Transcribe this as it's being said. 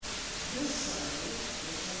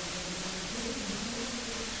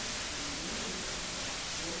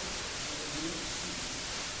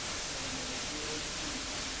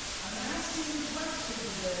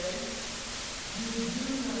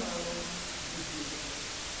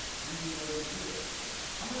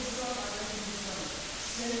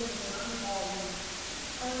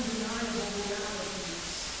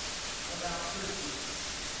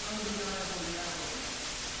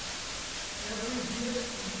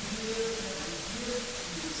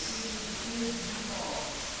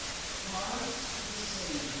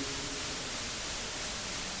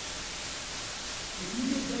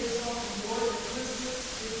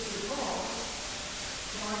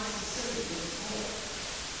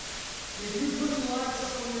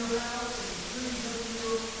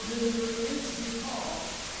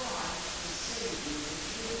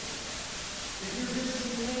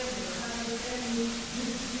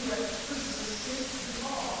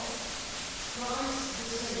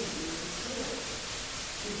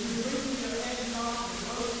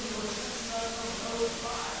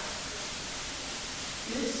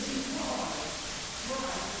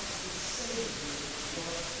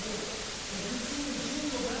If you see the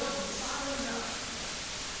jingle bells and silent night,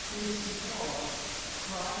 it is because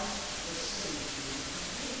Christ has saved you from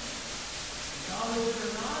sin. Acknowledge it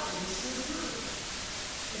or not, it is still true.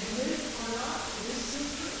 Admit it or not, it is still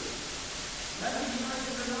true. Recognize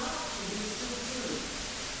it or not, it is still true.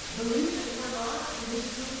 Believe it or not, it is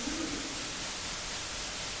still true.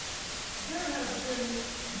 There has been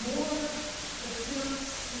more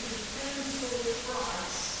attempts to cancel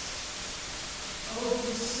Christ over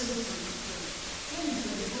the centuries than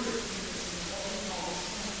anything British in what we call the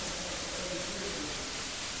cancel culture.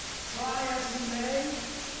 Try as we may,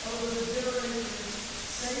 over the generations,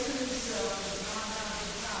 Satan himself does not have the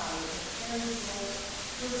power to cancel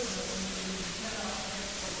Christmas, meaning he cannot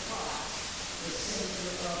cancel Christ, the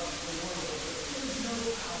Savior of the world. There is no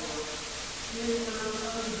power in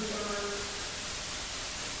earth, under the earth,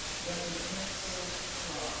 that can cancel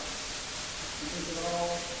Christ. Because it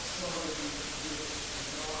all started with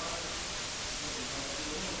God, so we love the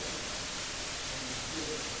world, and He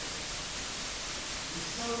did. He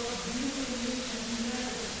so loved you and me and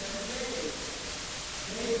humanity that He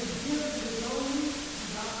gave His only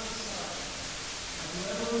begotten Son. And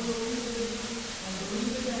whoever will believe in Him and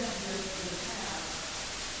believe in that gift will have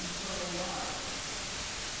eternal life.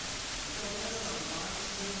 So that's not my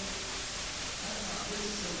sin. That's not His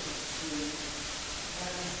sinful sin.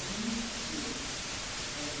 That is His sin.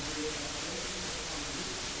 And there is salvation upon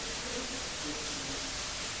which the first Christmas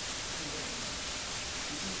came.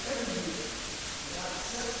 You see, every year, without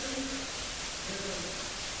exception, there's a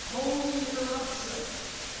holy interruption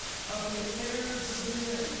of the affairs of the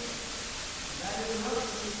men. That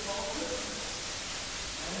interruption is called Christmas.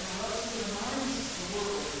 That interruption reminds the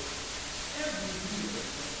world every year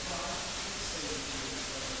that Christ is Savior of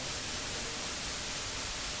the world.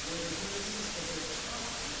 There's a Christmas that there's a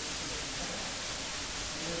Christ is back.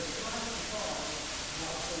 And there's a Christ of God,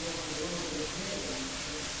 not so long the world of day,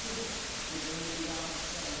 but still is only God's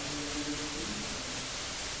Son who is the believer.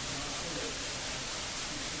 Not there.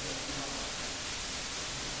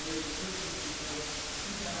 There's a Christmas because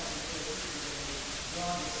 2,000 years ago,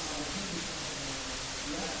 God decided He was going to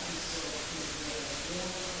wrap Himself in a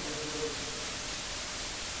form of a virgin.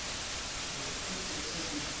 The Christmas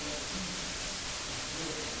simply called Jesus is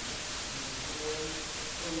born. And the boy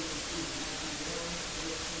goes to Matthew 1,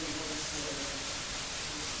 verse 21 says,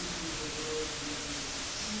 He speaking the word of Jesus,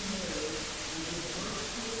 see Mary, who gave birth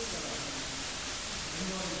to a son, and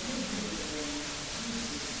you are to give him the name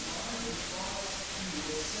Jesus. Why? Because He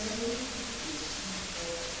will save His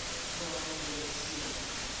people from their sins.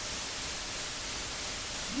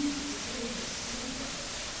 Jesus came to save us.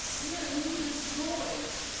 Sin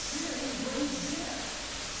destroys. Sin brings death.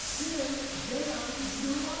 Sin damns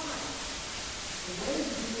your life. The way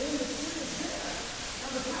to the end of sin is death. Now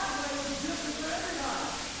the pathway is different for everybody.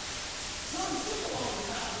 Some still along the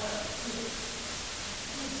pathway.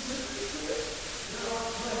 It's different for it. There are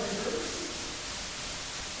pleasures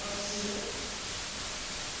of sin.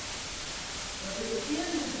 But the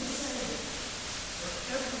end is the same for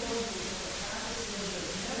everyone who is on the path of sin that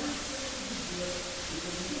has never accepted the gift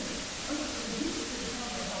because again, understand Jesus didn't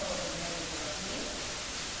come to help us in heaven for our sin.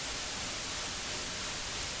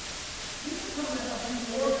 He didn't come to help you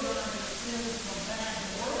organize your sins from bad to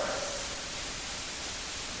worse.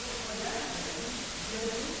 What's like that, man? Did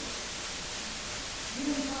he? He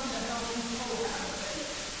didn't come to help you cohabitate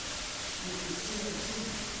with your sin too.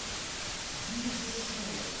 Jesus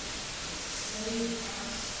came to save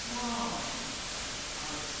us from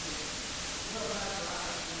our sin. Well, that's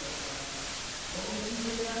right. What would you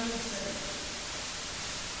look at me and say?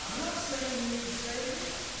 I'm not saying you need to save it.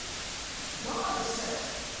 God said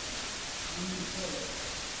you need to save it.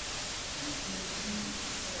 And since He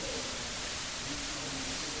saved, you come to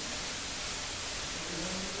save it.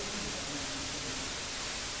 Everyone who believes that man is saved.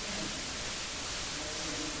 Thank you. That's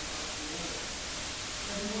the good part of the Lord.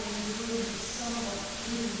 Everyone who believes is someone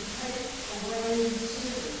who can take away your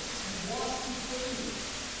sins and wash you clean.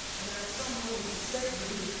 And that's someone who is Savior,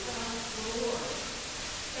 who is Christ the Lord.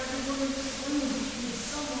 Everyone in this room needs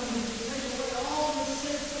someone who can take away all the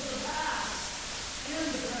sins of the past and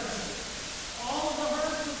the present. All of the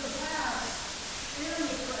hurts of the past and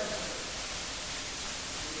the present.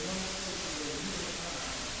 And the one says to you, you are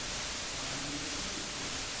kind. I need to see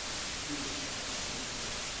you.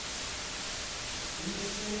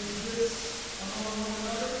 Jesus says this among one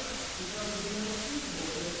another because of the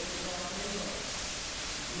unspeakable gift that God gave us.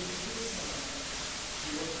 He gives His Son to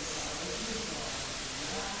work the salvation of God. And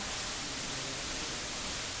that is the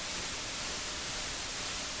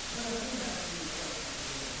But I think that's the question.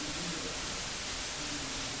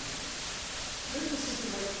 There's a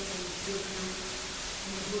situation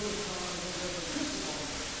in the book of John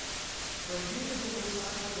So Jesus and the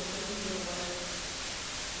disciples are making their way,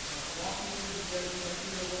 walking through the desert, making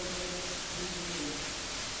their way to the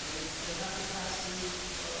they have to pass through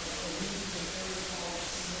a region of area called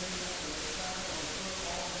Samaria, and they travel on foot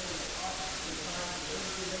all day, up the time of the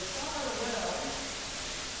river. They saw a well,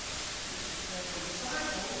 and the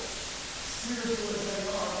disciples, spiritual as they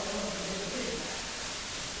are, they want to get a big Mac.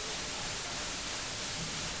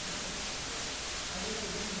 I think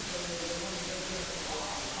the Jesus they want to go get a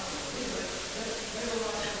lot. I don't know. Anyway, they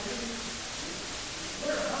were like,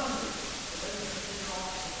 we're hungry. So they were taking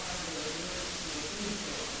off to find the nearest food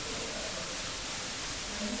store.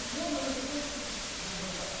 And one of the things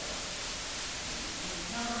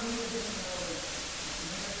now we get to know is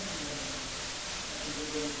American woman that we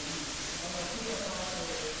go to Jesus. I'm going to put that on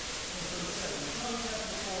in verse 7. John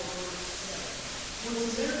chapter 4, verse 7. When the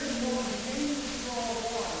Samaritan woman came to draw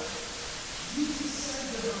water, Jesus said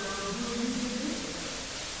to her, will you give me?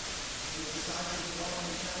 The disciples were all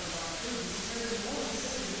encountered by her. The Samaritan woman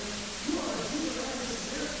said to him, you are a Jew and a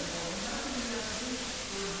Samaritan woman. How can you ask me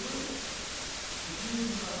for a drink? The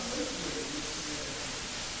Jews do not associate with the Samaritan.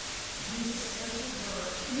 Jesus answered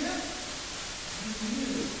her, if you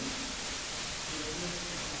knew the gift of God.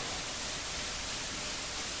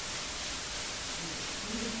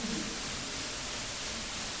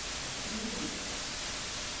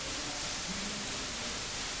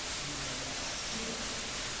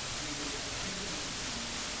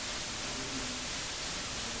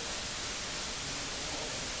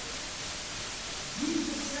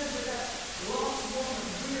 Jesus said to that lost woman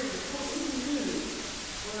here, because he knew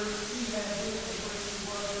where she had been and where she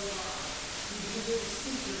was in life. He did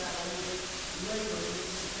speak to that a little bit later in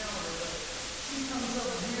this encounter. But she comes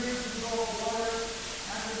up here to draw water.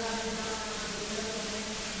 After that, he got out of the bed of man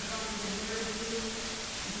she comes and married to.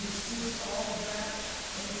 He speaks to all of that.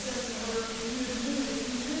 And he says to her, if you knew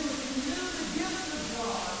the gift of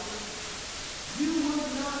God, you would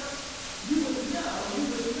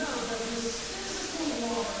know that this physical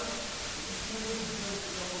water is going to break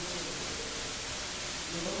the whole thing.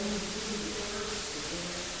 You'll only do the first, the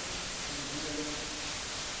dinner, and the dinner.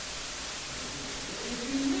 If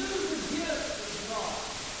you knew the gift of God,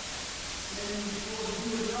 then you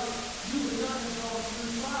would not have gone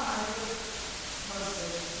through life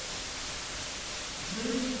husbands,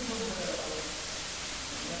 drinking from wells,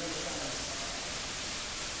 and never satisfied.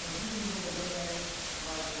 And you will man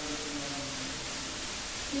like one man.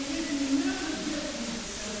 If you knew the gift, Jesus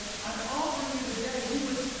said, I'm offering you today, you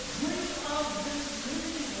would drink of this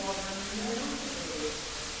living water and never thirst.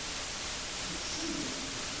 The true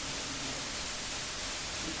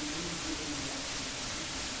if you need to be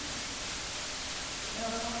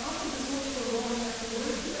now, I'm going to just look for a moment at the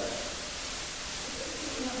word gift.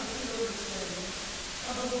 We have a clear understanding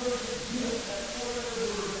of the word gift, that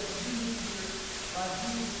four-letter word that's used here by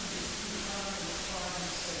Jesus to define and describe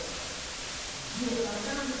himself. Gift. I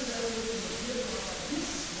found this definition of gift, and I'm like, this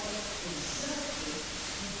is what exactly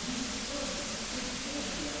when Jesus does. This is his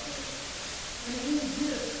giving of it. And in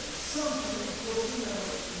gift, something, of course, in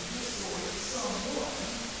this story, it's someone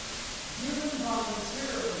given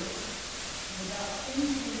voluntarily without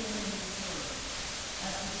anything in return,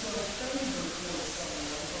 as to show favor towards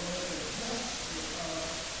someone or make a gesture of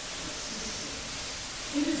assistance.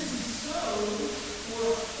 It is bestowed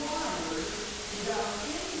or acquired without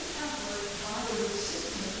any effort by the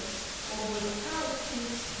recipient or without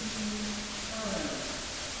its being earned.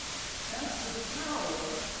 That's the power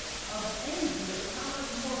of a gift. How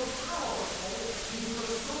much more powerful is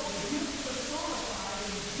your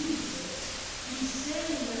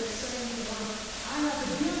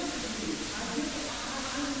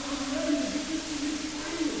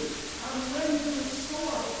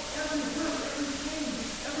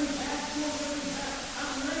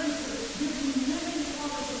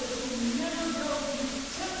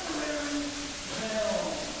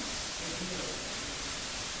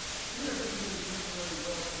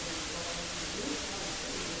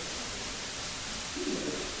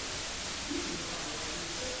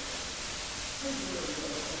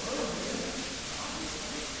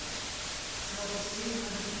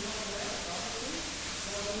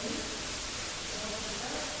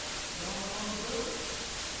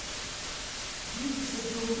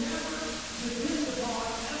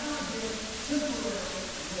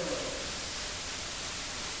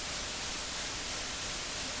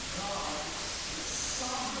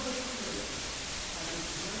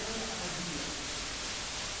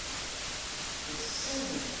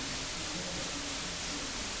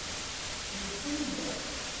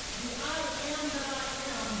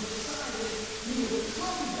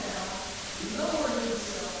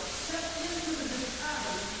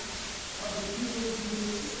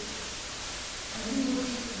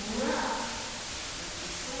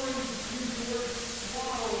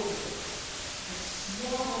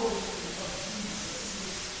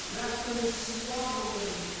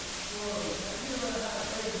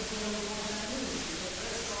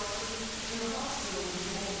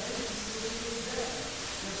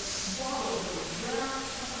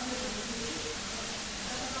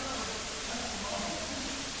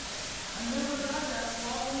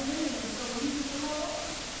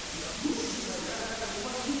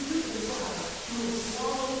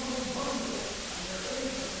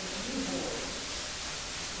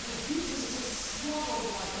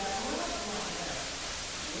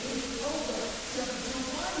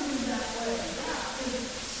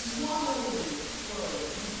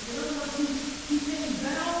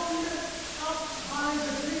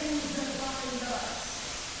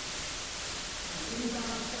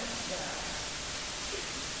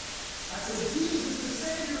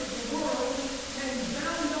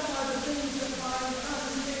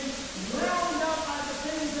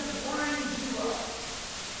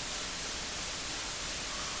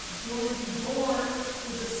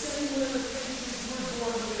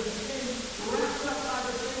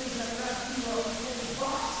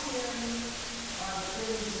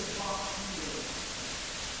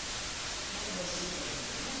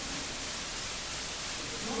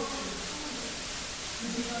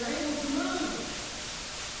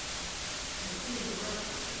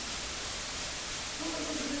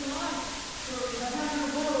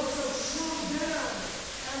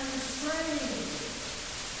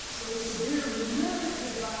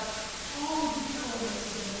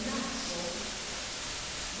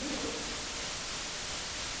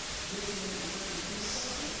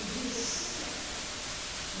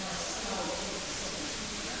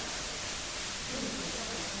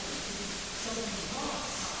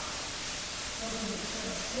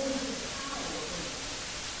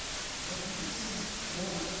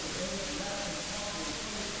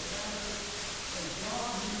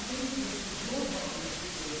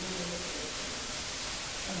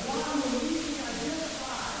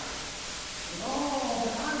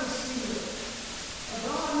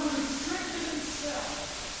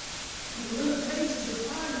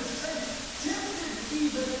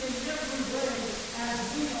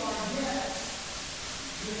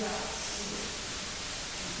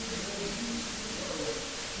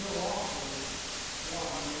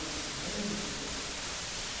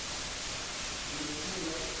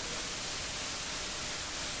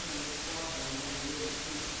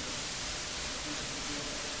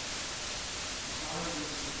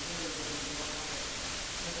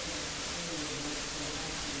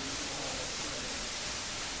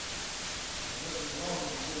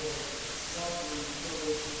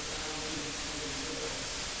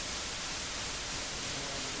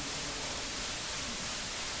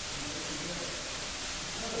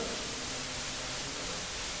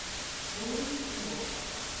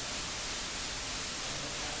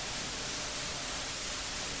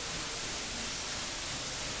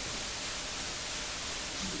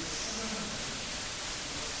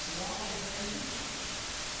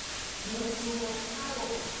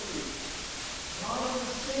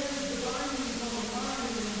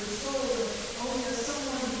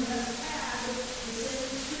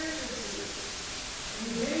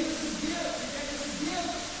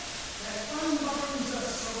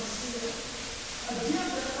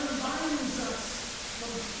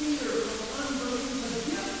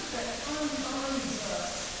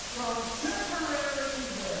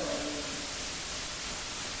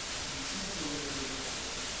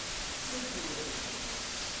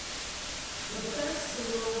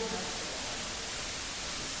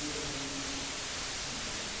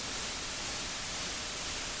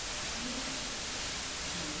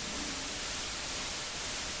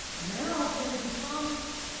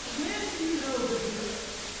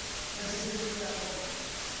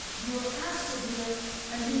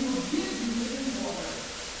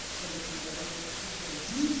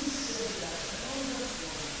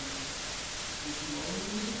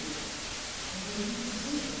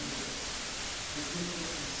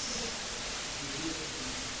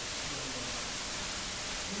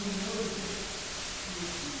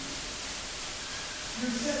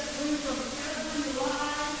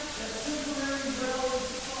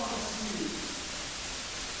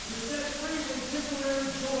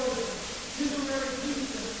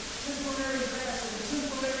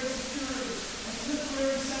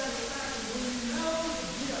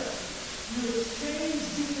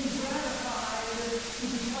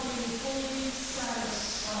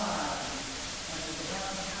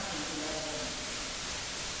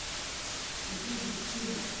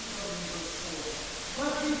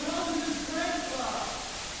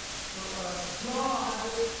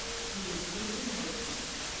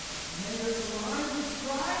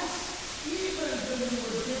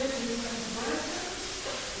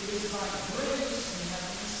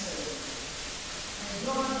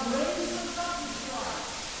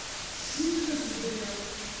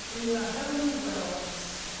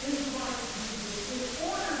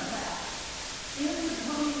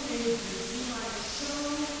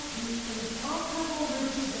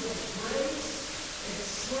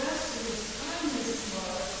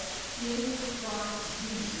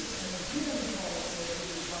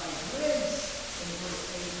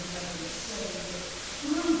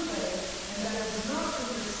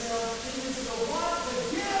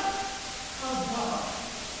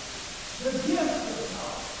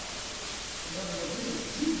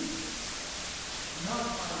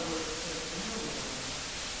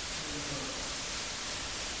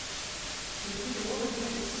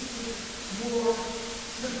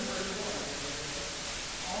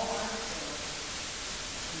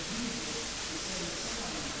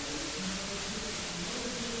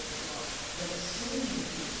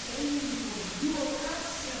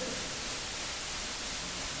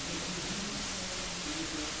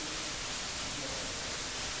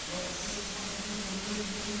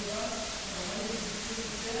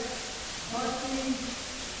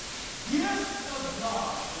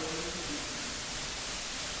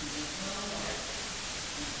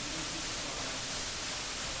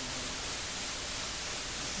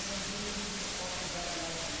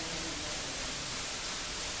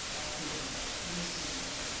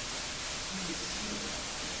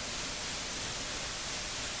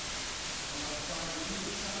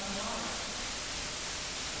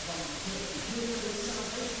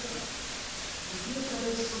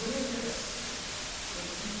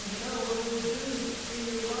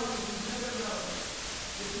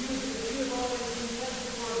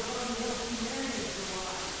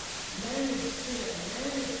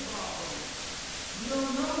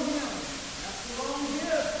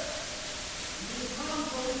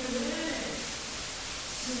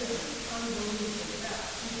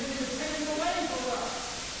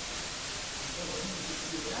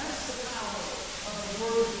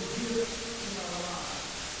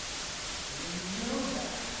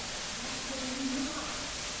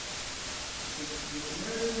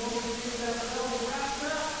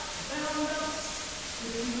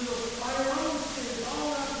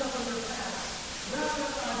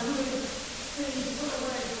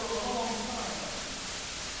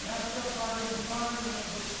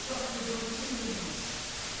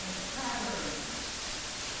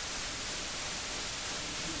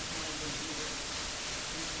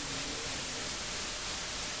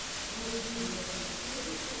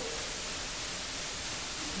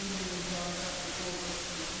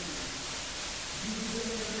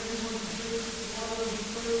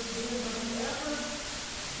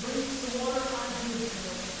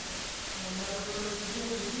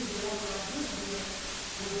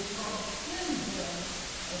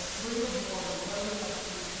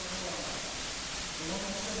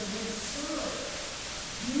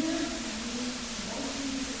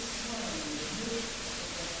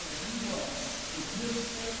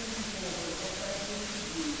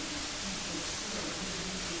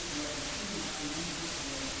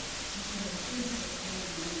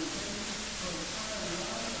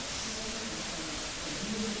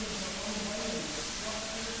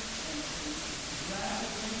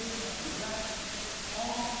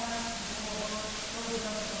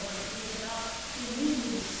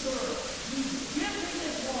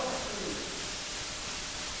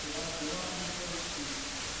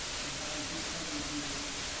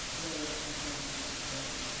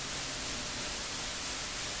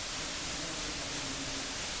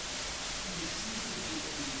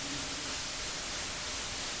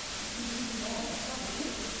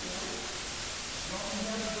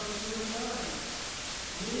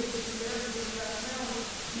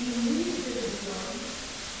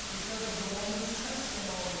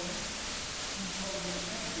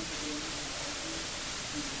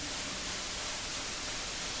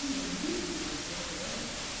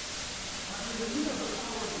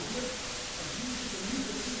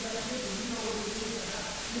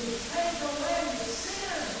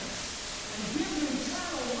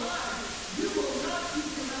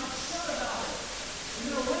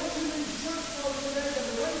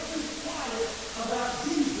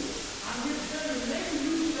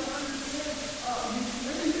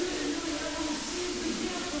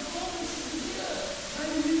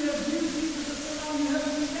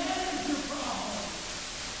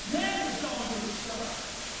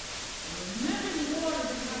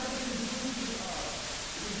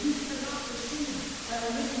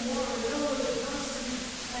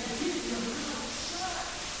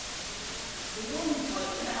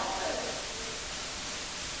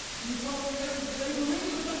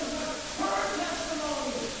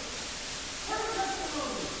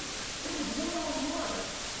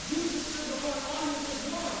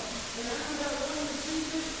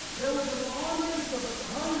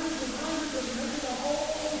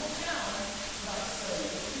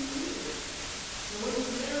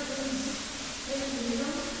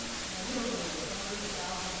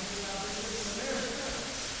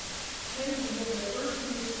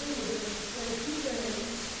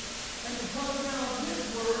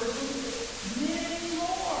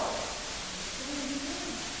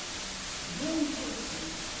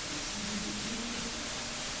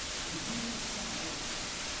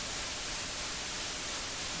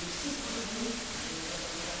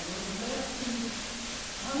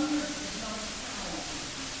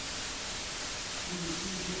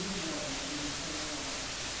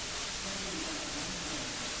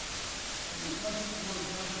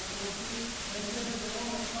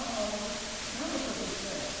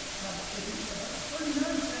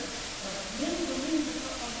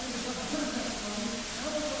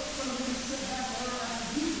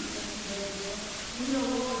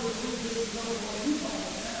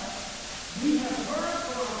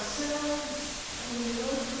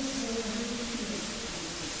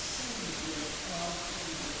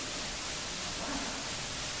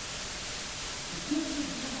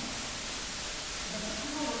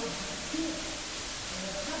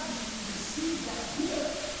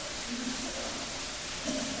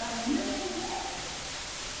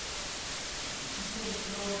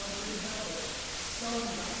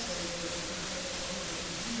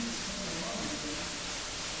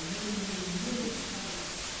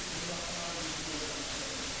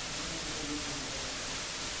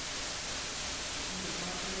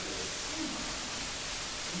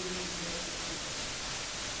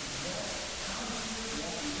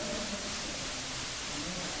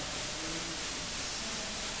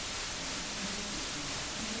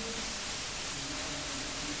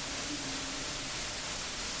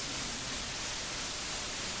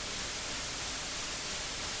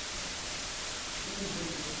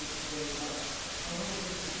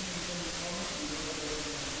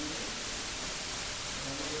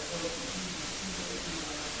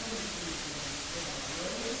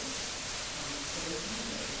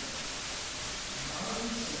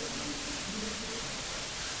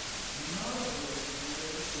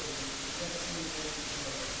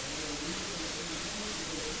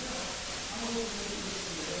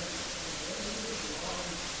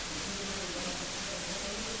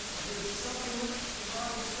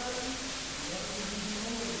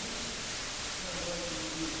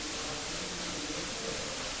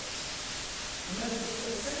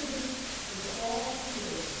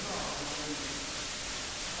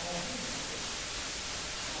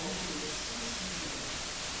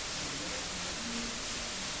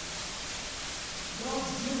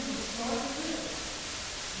God's gift is starting this.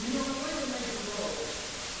 We don't play to make a road.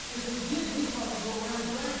 If we did, we might go around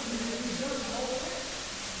bragging that we done the whole thing.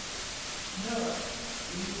 No.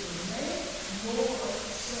 We either make nor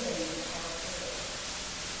save ourselves.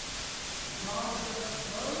 God